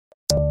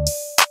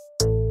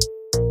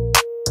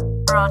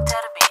Beats on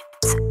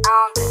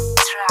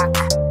the track.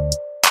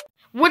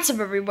 What's up,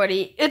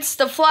 everybody? It's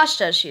the Flash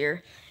Dash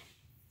here,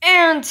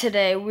 and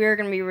today we're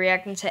going to be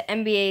reacting to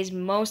NBA's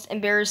most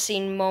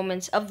embarrassing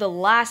moments of the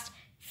last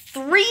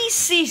 3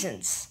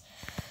 seasons.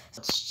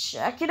 Let's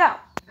check it out.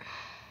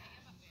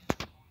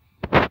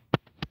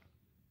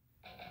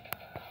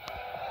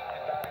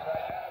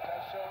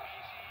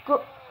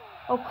 Oh,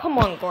 come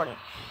on, Gordon.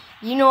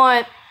 You know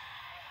what?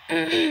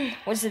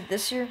 Was it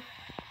this year? Or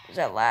was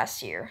that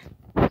last year?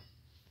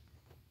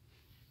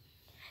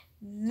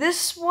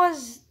 This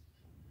was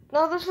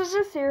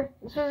this year.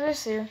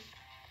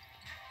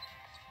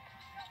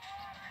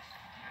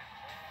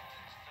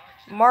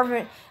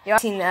 Marvin, yeah,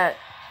 I've seen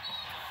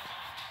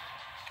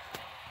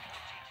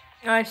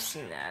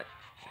that.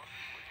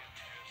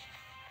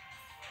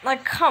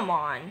 Like, come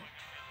on.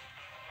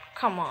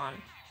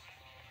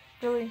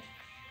 Really?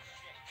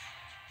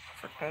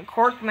 Freaking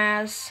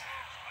Korkmaz.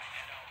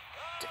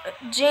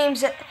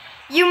 James,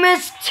 you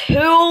missed 2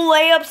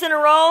 layups in a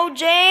row,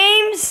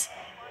 James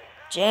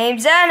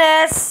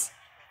Ennis.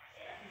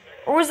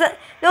 Or was that?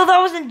 No, that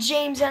wasn't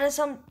James Ennis.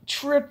 I'm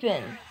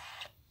tripping.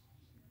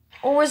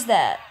 Or was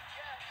that?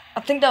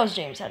 I think that was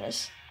James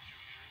Ennis.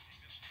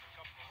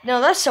 No,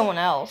 that's someone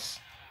else.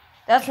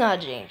 That's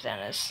not James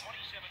Ennis.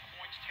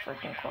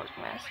 Freaking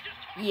Korkmaz.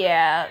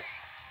 Yeah.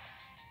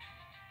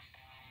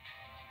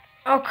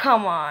 Oh,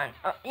 come on.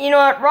 You know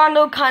what?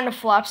 Rondo kind of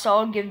flopped, so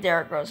I'll give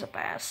Derrick Rose a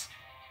pass.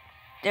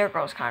 Derrick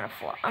Rose kind of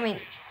flopped.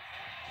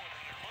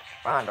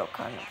 Rondo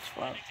kind of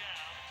flopped.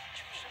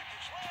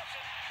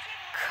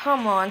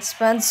 Come on,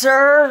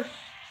 Spencer.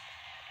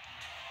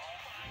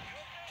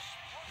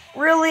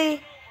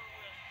 Really?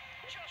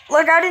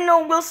 Like, I didn't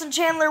know Wilson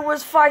Chandler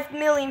was 5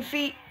 million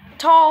feet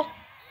tall.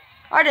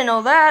 I didn't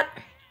know that.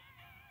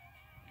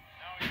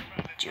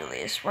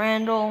 Julius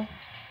Randle.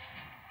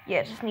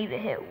 Yeah, just need to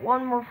hit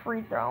 1 more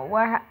free throw.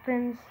 What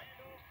happens?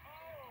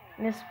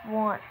 Miss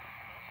 1.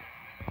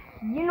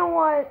 You know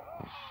what?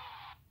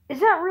 Is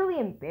that really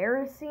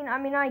embarrassing? I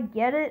mean, I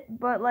get it,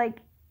 but,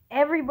 like,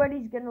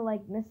 everybody's gonna,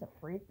 like, miss a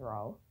free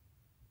throw.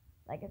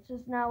 Like, it's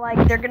just not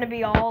like they're gonna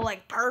be all,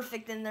 like,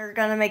 perfect and they're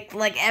gonna make,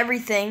 like,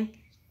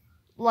 everything.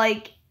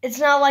 Like, it's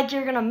not like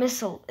you're gonna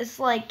miss a... It's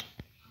like...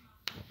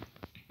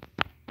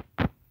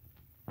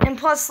 And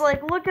plus,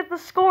 like, look at the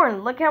score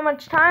and look how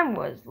much time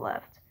was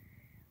left.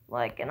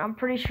 Like, and I'm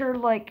pretty sure,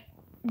 like,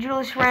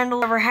 Julius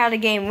Randle never had a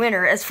game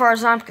winner, as far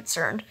as I'm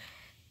concerned.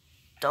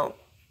 Don't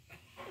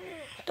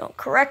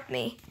correct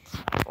me.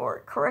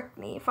 Or correct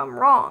me if I'm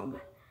wrong.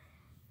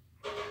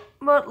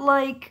 But,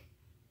 like,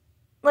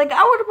 I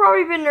would have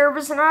probably been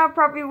nervous, and I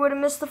probably would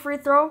have missed the free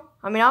throw.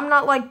 I mean, I'm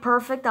not, like,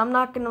 perfect. I'm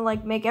not going to,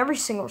 like, make every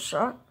single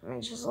shot. I mean,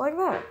 it's just like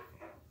that.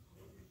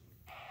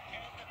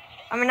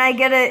 I mean, I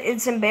get it.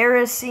 It's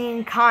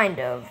embarrassing, kind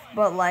of.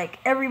 But, like,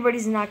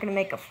 everybody's not going to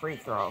make a free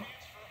throw.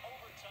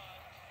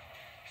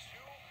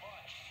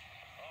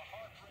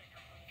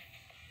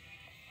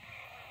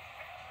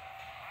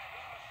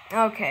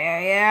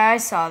 Okay, yeah, I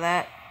saw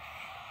that.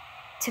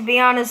 To be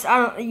honest,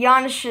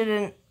 Giannis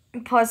shouldn't.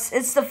 Plus,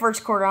 it's the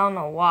first quarter. I don't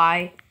know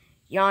why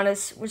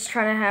Giannis was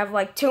trying to have,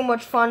 like, too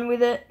much fun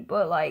with it.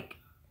 But, like,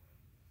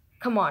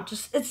 come on.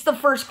 It's the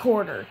first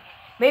quarter.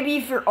 Maybe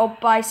if you're up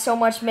by so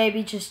much,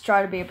 maybe just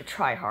try to be able to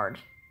try hard.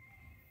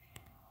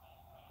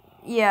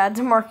 Yeah,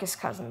 DeMarcus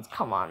Cousins.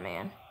 Come on,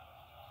 man.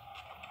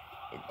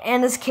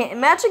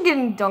 Imagine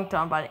getting dunked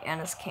on by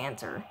Enes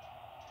Kanter.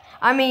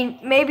 I mean,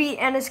 maybe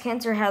Enes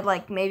Kanter had,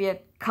 like, maybe a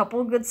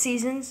couple good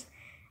seasons.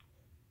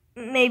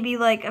 Maybe,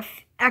 like,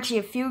 actually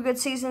a few good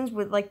seasons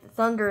with, like, the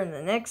Thunder and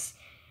the Knicks.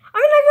 I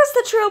mean, I guess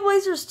the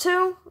Trailblazers,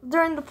 too,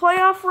 during the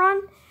playoff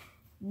run.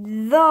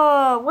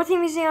 What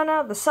team is he on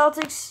now? The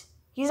Celtics.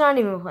 He's not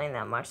even playing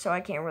that much, so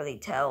I can't really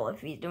tell if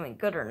he's doing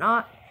good or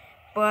not.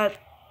 But,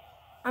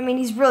 I mean,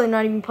 he's really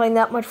not even playing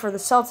that much for the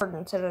Celtics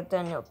instead of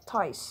Daniel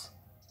Tice.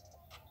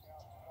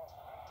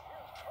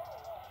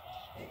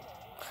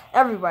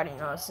 Everybody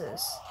knows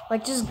this.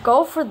 Like, just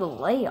go for the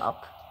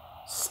layup.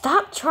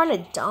 Stop trying to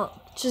dunk.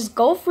 Just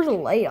go for the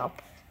layup.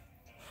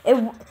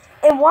 And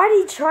why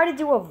did he try to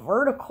do a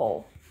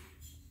vertical?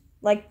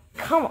 Like,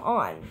 come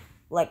on.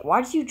 Like,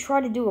 why did you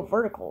try to do a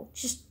vertical?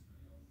 Just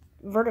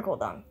vertical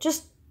dunk.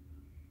 Just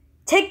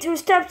take 2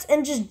 steps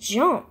and just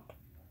jump.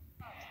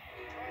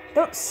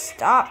 Don't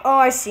stop. Oh,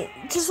 I see.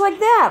 Just like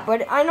that.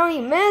 But I know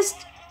you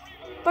missed.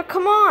 But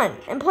come on.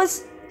 And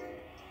plus,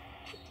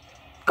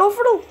 go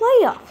for the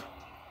layup.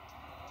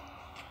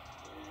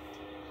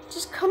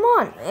 Just come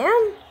on,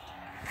 man.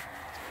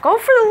 Go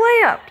for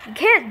the layup. You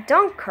can't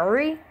dunk,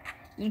 Curry.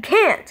 You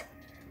can't.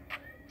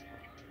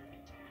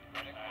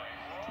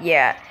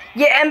 Yeah,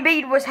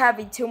 Embiid was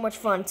having too much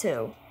fun,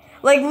 too.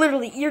 Like,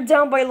 literally, you're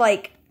down by,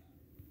 like...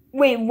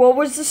 Wait, what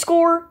was the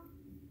score?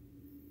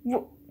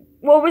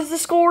 What was the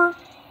score?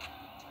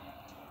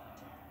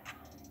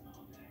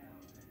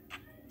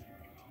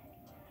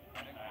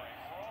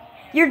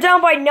 You're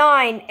down by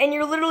 9, and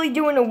you're literally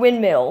doing a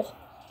windmill.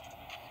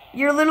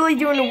 You're literally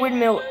doing a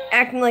windmill,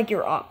 acting like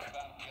you're up.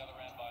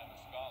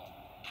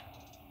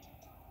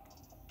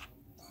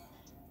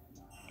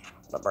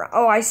 LeBron.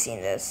 Oh, I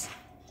seen this.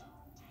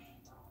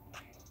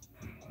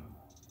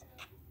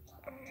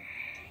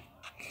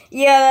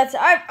 Yeah,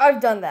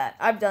 I've done that.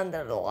 I've done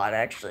that a lot,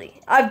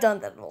 actually. I've done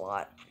that a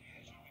lot.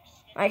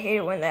 I hate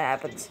it when that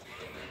happens.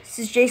 This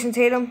is Jason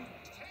Tatum.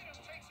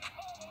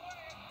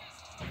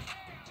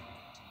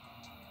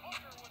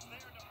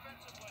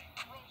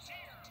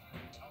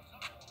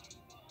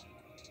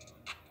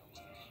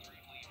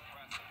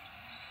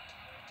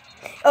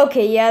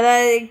 Okay, yeah,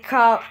 that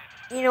cop.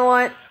 You know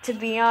what? To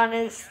be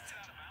honest,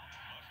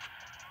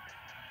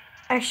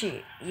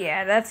 actually,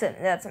 yeah, that's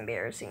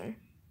embarrassing.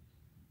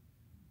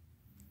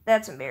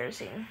 That's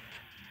embarrassing.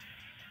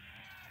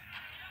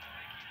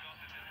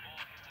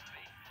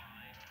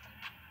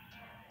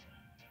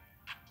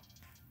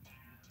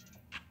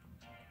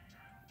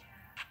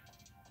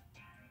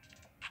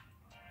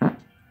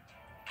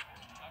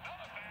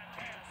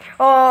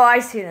 Oh, I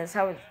see this.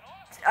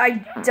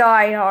 I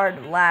die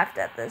hard laughed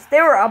at this.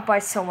 They were up by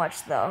so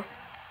much though.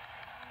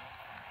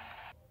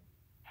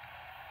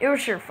 It was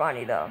sure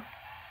funny though.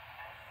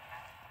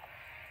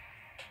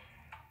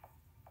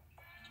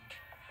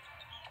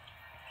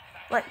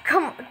 Like,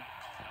 come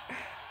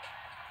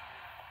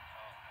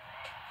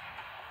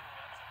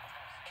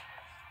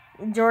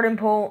on. Jordan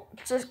Poole,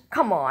 just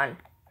come on.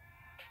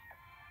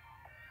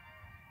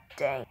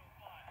 Dang.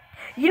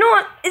 You know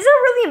what? Is it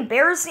really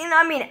embarrassing?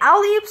 I mean,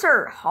 alley-oops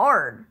are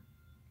hard.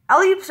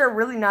 Alley-oops are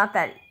really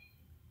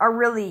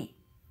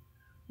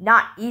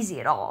not easy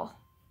at all.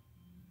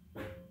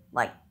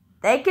 Like,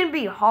 they can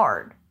be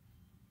hard.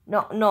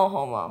 No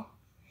homo.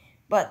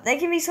 But they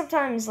can be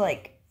sometimes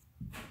like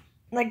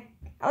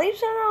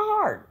alley-oops are not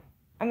hard.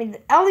 I mean,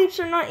 alley-oops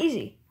are not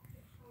easy.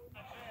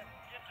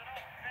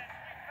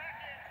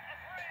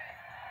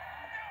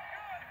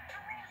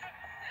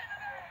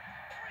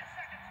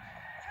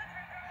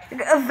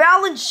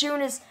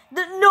 Valanciunas,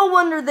 no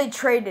wonder they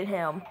traded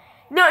him.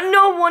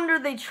 No wonder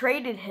they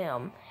traded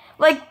him.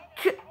 Like,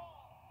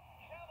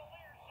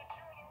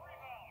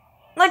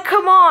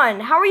 come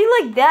on. How are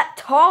you, like, that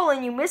tall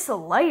and you miss a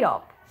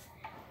layup?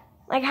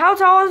 Like, how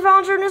tall is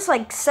Valanciunas?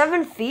 Like,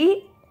 7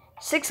 feet?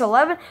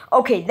 6'11"?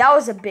 Okay, that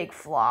was a big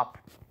flop.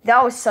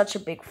 That was such a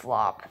big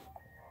flop.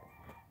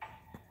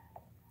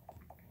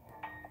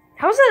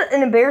 How was that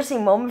an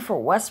embarrassing moment for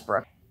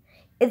Westbrook?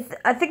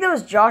 I think that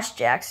was Josh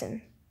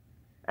Jackson.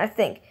 I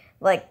think.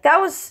 Like, that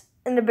was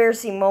an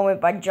embarrassing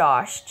moment by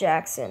Josh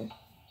Jackson.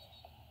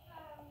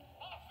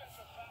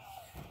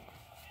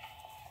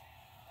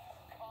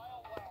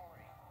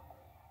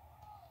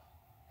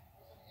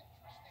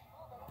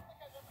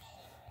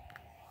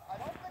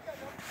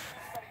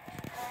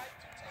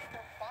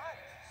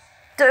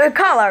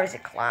 Kyle Lowry's a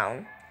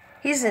clown.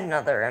 He's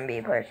another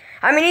NBA player.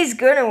 I mean, he's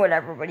good and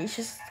whatever, but he's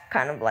just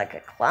kind of like a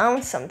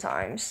clown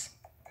sometimes.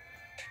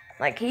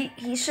 Like,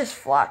 he's just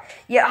flat.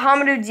 Yeah,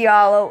 Hamidou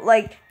Diallo,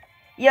 like,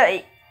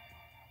 yeah,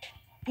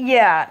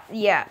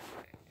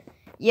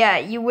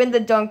 you win the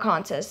dunk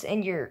contest,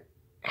 and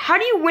how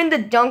do you win the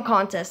dunk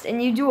contest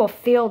and you do a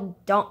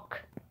failed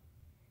dunk?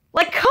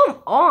 Like,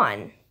 come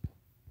on.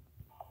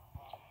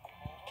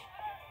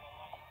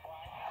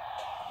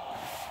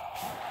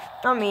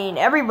 I mean,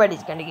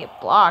 everybody's gonna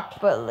get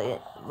blocked, but,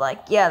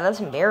 like, yeah,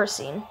 that's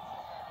embarrassing.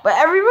 But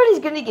everybody's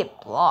gonna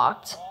get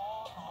blocked.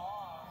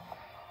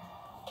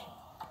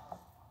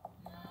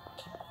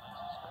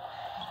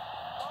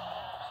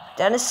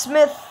 Dennis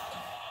Smith.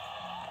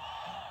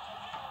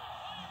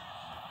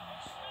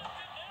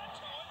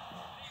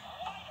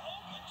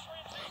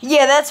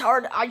 Yeah, that's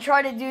hard. I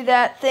try to do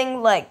that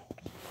thing, like,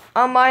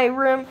 on my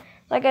rim.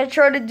 Like, I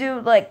try to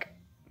do, like,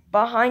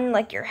 behind,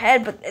 like, your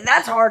head, but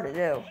that's hard to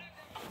do.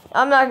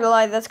 I'm not gonna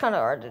lie, that's kind of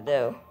hard to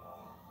do.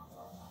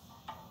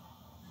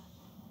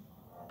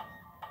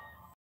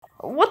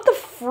 What the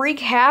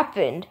freak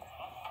happened?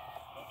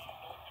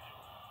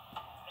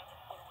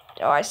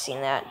 Oh, I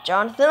seen that.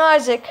 Jonathan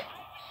Isaac.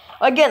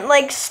 Again,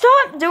 like,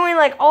 stop doing,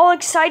 like, all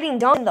exciting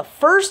dunk in the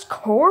first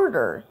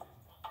quarter.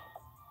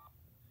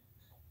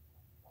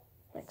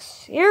 Like,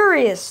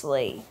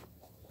 seriously.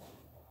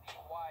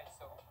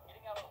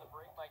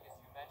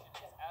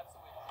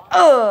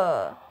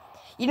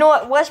 You know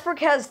what? Westbrook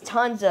has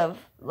tons of,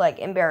 like,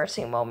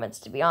 embarrassing moments,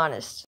 to be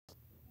honest.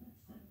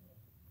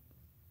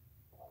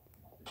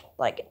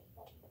 Like,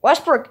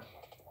 Westbrook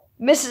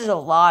misses a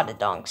lot of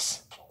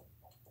dunks.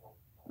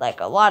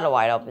 Like, a lot of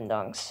wide open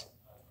dunks.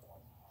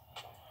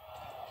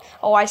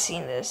 Oh, I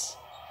seen this.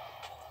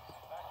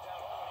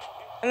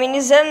 I mean,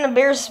 is that an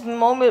embarrassing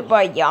moment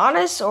by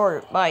Giannis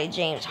or by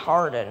James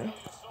Harden?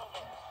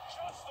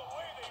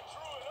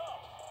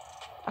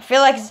 I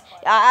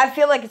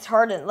feel like it's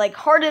Harden. Like,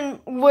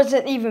 Harden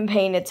wasn't even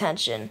paying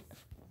attention.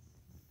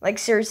 Like,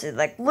 seriously,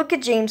 like, look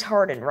at James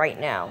Harden right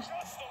now.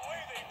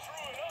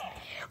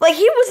 Like,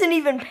 he wasn't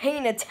even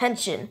paying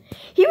attention.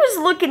 He was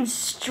looking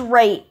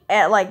straight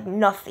at, like,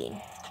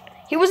 nothing.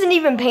 He wasn't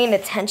even paying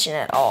attention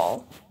at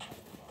all.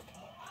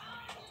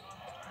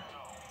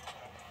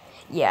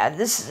 Yeah,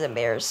 this is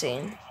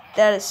embarrassing.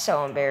 That is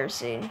so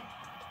embarrassing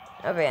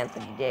of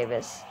Anthony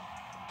Davis.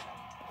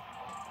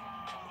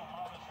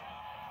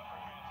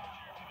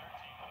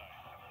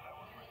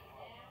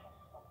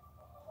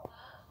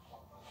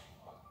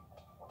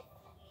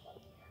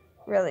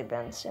 Really,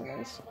 Ben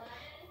Simmons.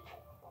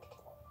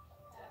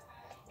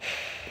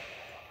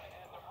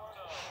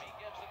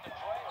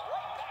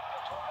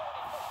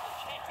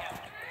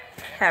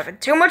 Having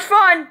too much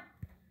fun.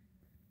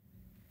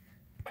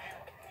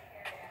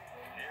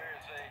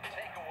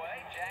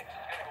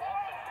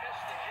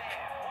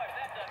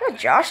 Is that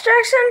Josh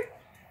Jackson?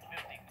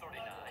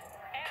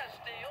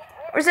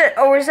 Or is it?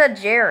 Oh, is that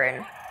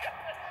Jaren?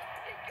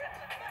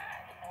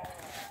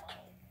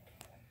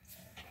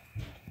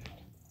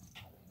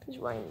 Who's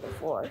running the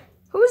floor?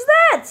 Who's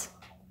that?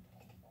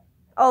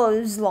 Oh, it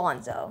was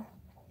Lonzo.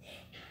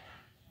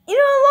 You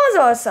know,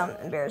 Lonzo has some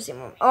embarrassing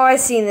moment. Oh, I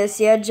seen this.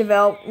 Yeah,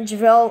 JaVale. You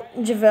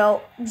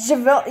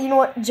know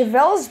what?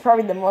 JaVale is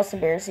probably the most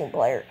embarrassing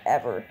player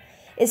ever.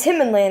 It's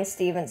him and Lance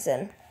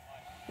Stevenson.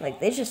 Like,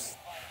 they just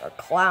are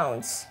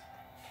clowns.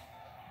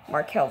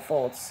 Markelle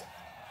Fultz.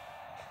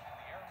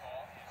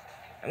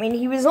 I mean,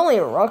 he was only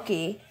a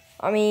rookie.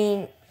 I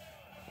mean,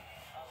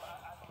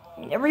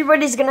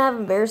 everybody's gonna have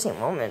an embarrassing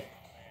moment.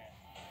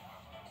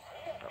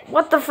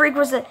 What the freak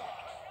was it?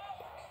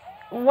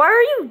 Why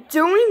are you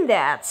doing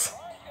that?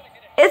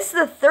 It's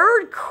the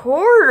third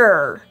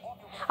quarter.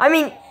 I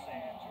mean,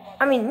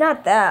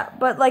 not that,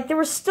 but like there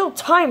was still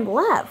time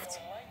left.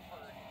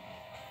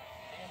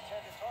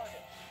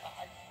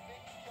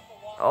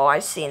 Oh, I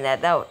seen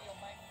that.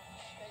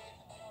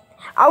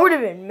 I would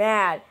have been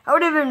mad. I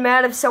would have been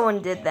mad if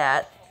someone did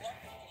that.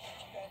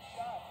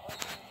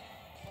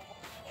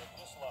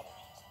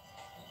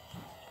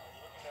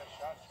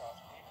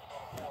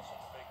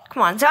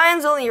 Come on,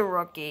 Zion's only a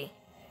rookie.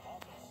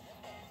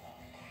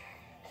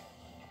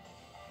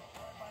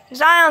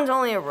 Zion's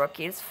only a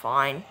rookie. It's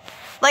fine.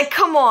 Like,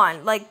 come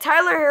on. Like,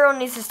 Tyler Herro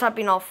needs to stop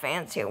being all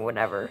fancy or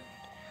whatever.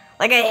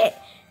 Like, I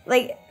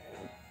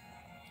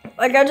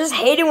just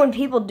hate it when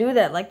people do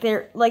that. Like,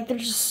 they're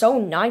just so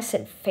nice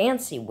and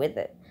fancy with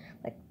it.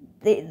 Like,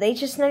 they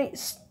just need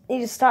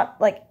to stop,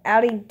 like,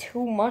 adding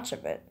too much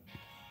of it.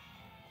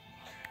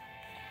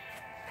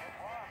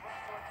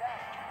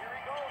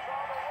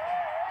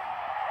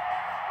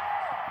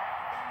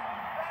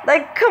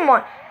 Like, come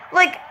on.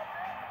 Like,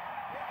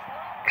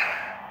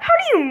 how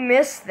do you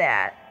miss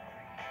that?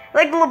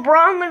 Like,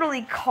 LeBron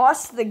literally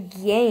cost the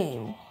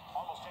game.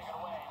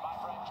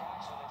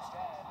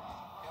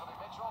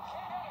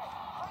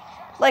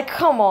 Like,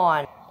 come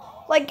on.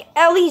 Like,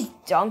 at least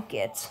dunk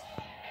it.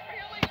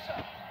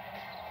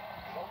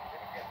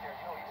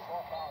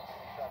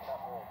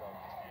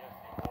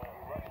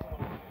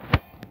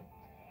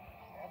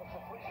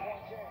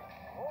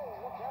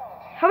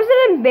 How is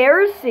it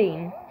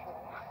embarrassing?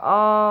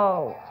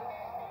 Oh.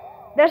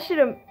 That should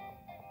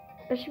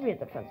be a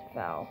defensive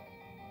foul.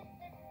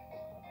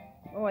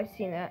 Oh, I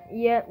seen that.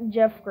 Yeah,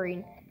 Jeff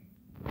Green.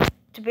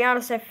 To be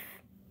honest,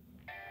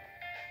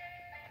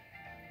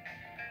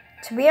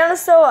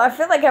 though, I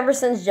feel like ever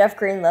since Jeff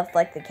Green left,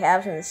 like, the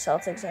Cavs and the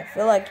Celtics, I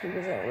feel like he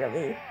wasn't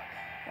really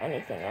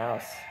anything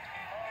else.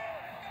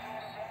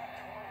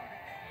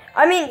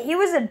 I mean, he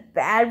wasn't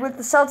bad with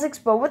the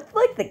Celtics, but with,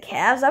 like, the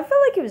Cavs, I feel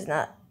like he was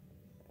not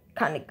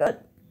kind of good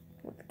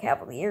with the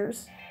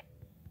Cavaliers.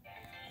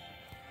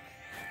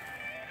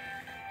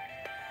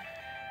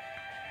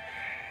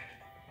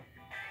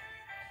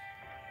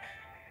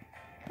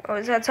 Oh,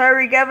 is that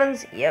Tyreke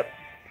Evans? Yep.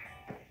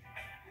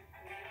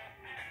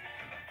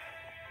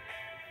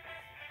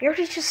 We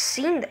just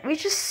seen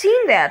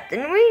that,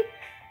 didn't we?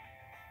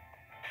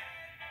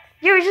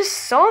 Yeah, we just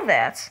saw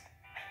that.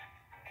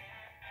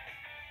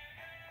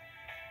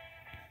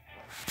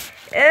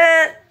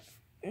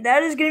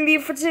 That is gonna be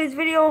it for today's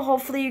video.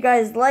 Hopefully you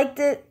guys liked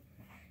it.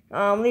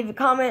 Leave a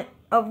comment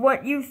of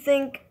what you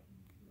think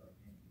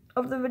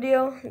of the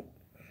video.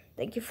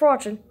 Thank you for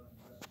watching.